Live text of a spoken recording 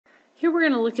Here we're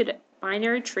going to look at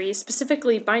binary trees,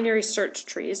 specifically binary search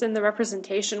trees, and the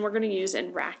representation we're going to use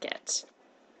in Racket.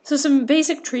 So some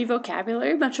basic tree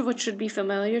vocabulary, much of which should be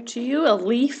familiar to you. A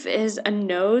leaf is a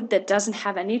node that doesn't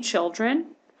have any children.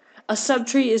 A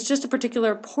subtree is just a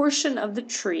particular portion of the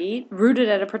tree rooted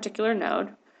at a particular node.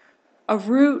 A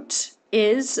root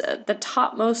is the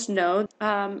topmost node.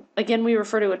 Again, we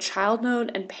refer to a child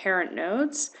node and parent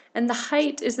nodes. And the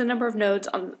height is the number of nodes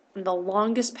on the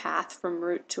longest path from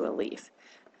root to a leaf.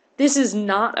 This is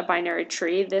not a binary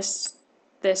tree. This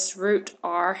root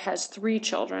R has 3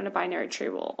 children. A binary tree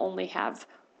will only have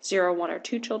 0, 1, or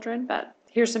 2 children, but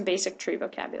here's some basic tree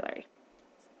vocabulary.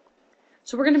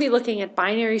 So we're going to be looking at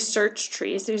binary search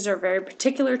trees. These are a very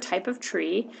particular type of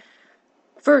tree.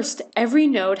 First, every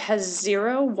node has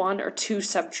 0, 1, or 2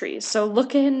 subtrees. So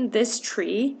look in this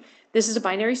tree. This is a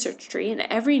binary search tree, and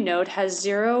every node has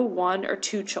 0, 1, or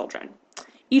 2 children.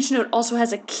 Each node also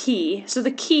has a key. So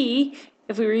the key,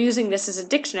 if we were using this as a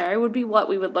dictionary, would be what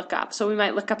we would look up. So we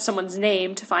might look up someone's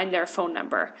name to find their phone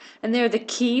number. And there, the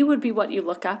key would be what you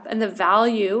look up, and the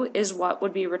value is what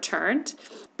would be returned.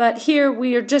 But here,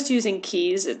 we are just using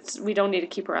keys. We don't need to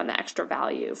keep around the extra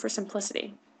value for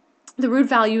simplicity. The root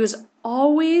value is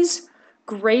always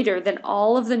greater than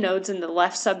all of the nodes in the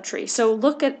left subtree. So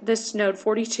look at this node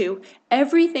 42.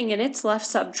 Everything in its left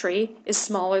subtree is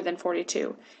smaller than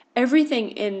 42.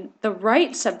 Everything in the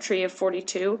right subtree of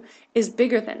 42 is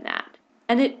bigger than that.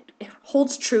 And it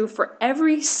holds true for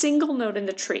every single node in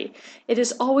the tree. It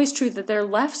is always true that their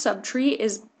left subtree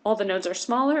is all the nodes are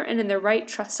smaller, and in their right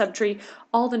subtree,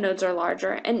 all the nodes are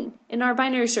larger. And in our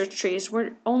binary search trees,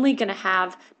 we're only going to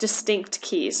have distinct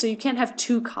keys, so you can't have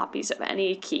 2 copies of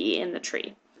any key in the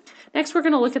tree. Next, we're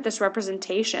going to look at this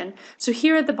representation. So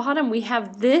here at the bottom, we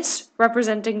have this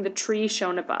representing the tree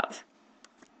shown above.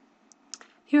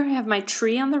 Here I have my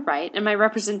tree on the right and my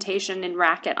representation in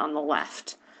Racket on the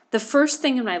left. The first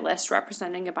thing in my list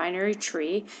representing a binary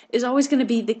tree is always going to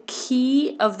be the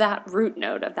key of that root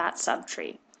node of that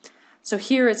subtree. So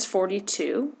here it's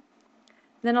 42.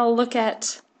 Then I'll look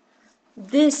at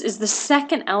this is the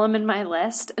second element in my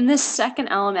list, and this second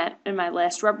element in my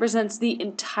list represents the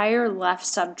entire left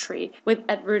subtree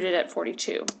rooted at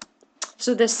 42.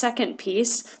 So this second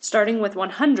piece, starting with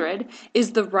 100,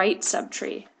 is the right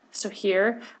subtree. So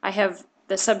here I have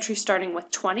the subtree starting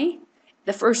with 20.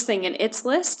 The first thing in its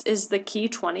list is the key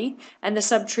 20, and the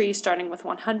subtree starting with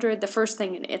 100, the first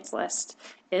thing in its list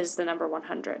is the number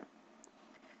 100.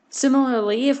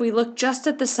 Similarly, if we look just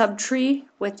at the subtree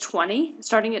with 20,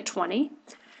 starting at 20,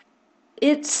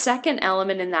 its second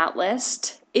element in that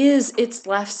list is its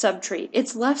left subtree.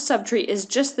 Its left subtree is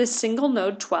just this single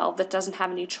node 12 that doesn't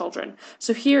have any children.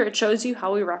 So here it shows you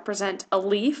how we represent a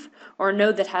leaf or a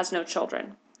node that has no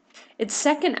children. Its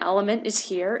second element is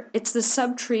here. It's the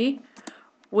subtree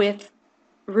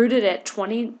rooted at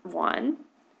 21.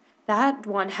 That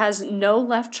one has no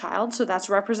left child, so that's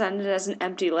represented as an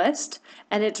empty list.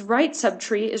 And its right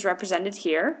subtree is represented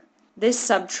here. This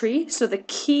subtree, so the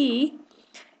key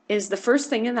is the first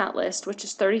thing in that list, which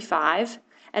is 35.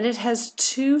 And it has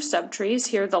 2 subtrees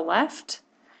here, the left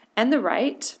and the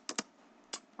right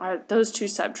are those 2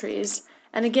 subtrees.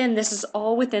 And again, this is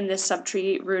all within this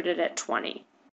subtree rooted at 20.